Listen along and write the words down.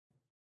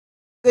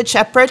Good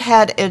Shepherd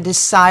had a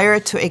desire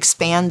to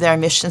expand their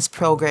missions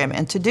program,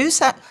 and to do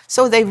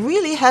so they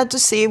really had to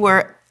see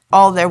where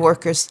all their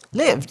workers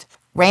lived.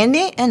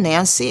 Randy and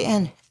Nancy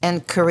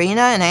and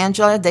Karina and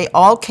Angela, they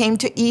all came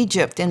to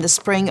Egypt in the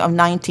spring of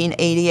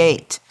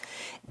 1988.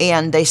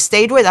 And they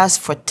stayed with us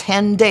for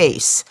 10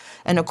 days.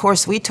 And of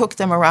course, we took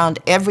them around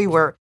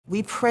everywhere.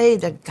 We prayed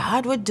that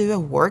God would do a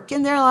work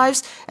in their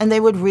lives and they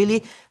would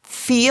really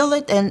feel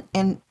it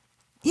and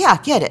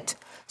get it.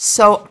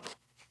 So,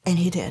 and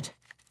he did.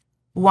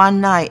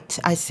 One night,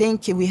 I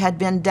think we had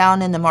been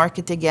down in the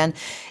market again,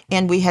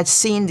 and we had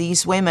seen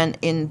these women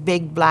in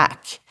big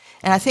black.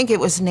 And I think it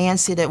was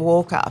Nancy that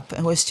woke up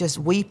and was just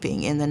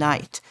weeping in the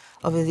night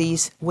over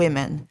these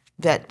women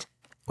that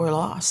were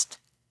lost.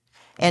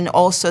 And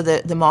also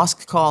the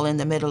mosque call in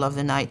the middle of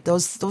the night.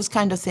 Those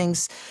kind of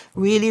things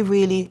really,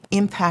 really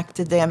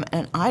impacted them,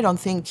 and I don't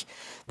think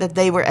that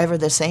they were ever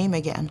the same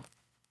again.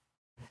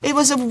 It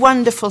was a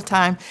wonderful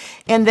time.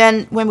 And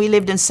then when we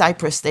lived in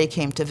Cyprus, they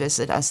came to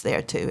visit us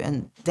there too.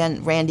 And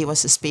then Randy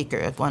was a speaker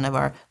at one of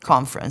our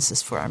conferences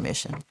for our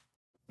mission.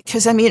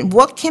 Because, I mean,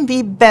 what can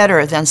be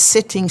better than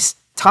sitting,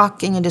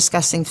 talking and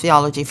discussing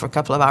theology for a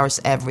couple of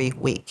hours every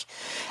week?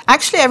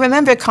 Actually, I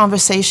remember a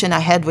conversation I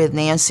had with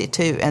Nancy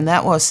too. And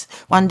that was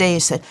one day he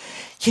said,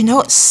 you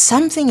know,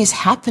 something is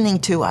happening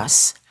to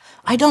us.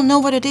 I don't know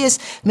what it is.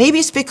 Maybe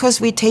it's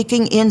because we're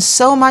taking in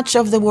so much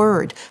of the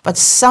word, but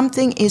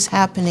something is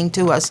happening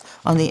to us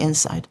on the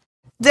inside.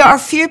 There are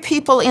few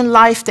people in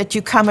life that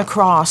you come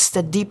across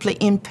that deeply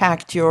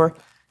impact your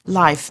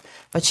life,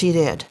 but she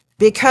did.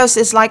 Because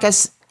it's like,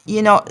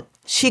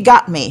 she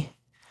got me.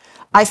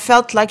 I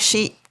felt like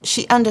she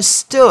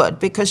understood,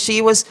 because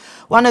she was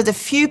one of the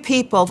few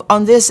people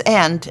on this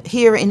end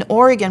here in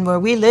Oregon, where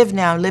we live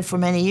now, lived for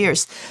many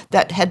years,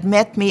 that had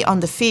met me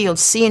on the field,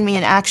 seen me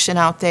in action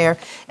out there,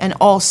 and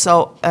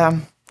also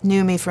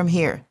knew me from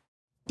here.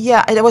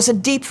 Yeah, there was a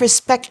deep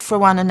respect for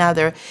one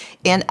another,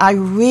 and I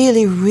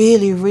really,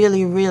 really,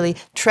 really, really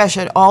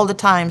treasured all the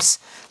times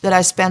that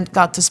I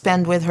got to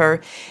spend with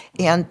her.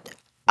 And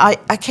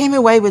I came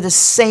away with the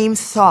same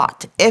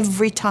thought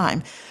every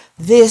time.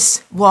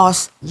 This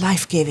was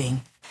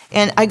life-giving.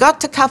 And I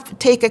got to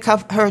take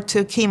her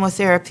to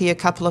chemotherapy a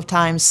couple of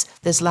times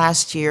this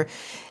last year.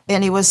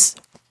 And it was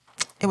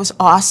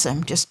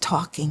awesome, just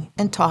talking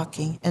and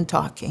talking and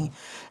talking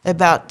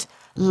about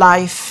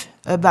life,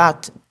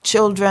 about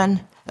children,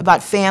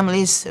 about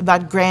families,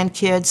 about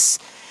grandkids,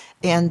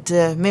 and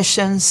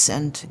missions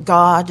and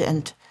God.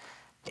 And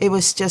it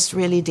was just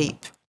really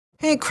deep.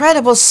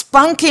 Incredible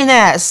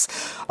spunkiness.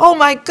 Oh,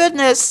 my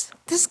goodness.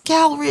 This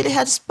gal really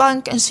had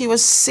spunk, and she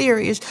was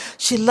serious.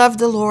 She loved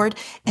the Lord,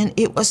 and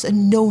it was a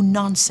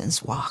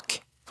no-nonsense walk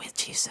with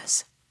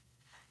Jesus.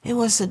 It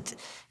was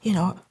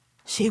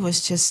she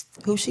was just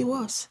who she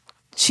was.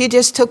 She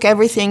just took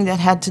everything that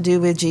had to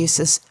do with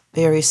Jesus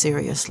very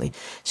seriously.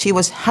 She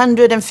was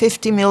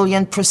 150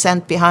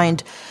 million%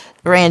 behind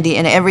Randy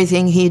in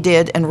everything he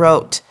did and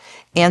wrote,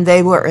 and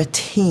they were a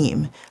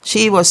team.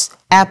 She was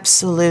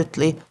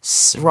absolutely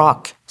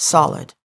rock solid.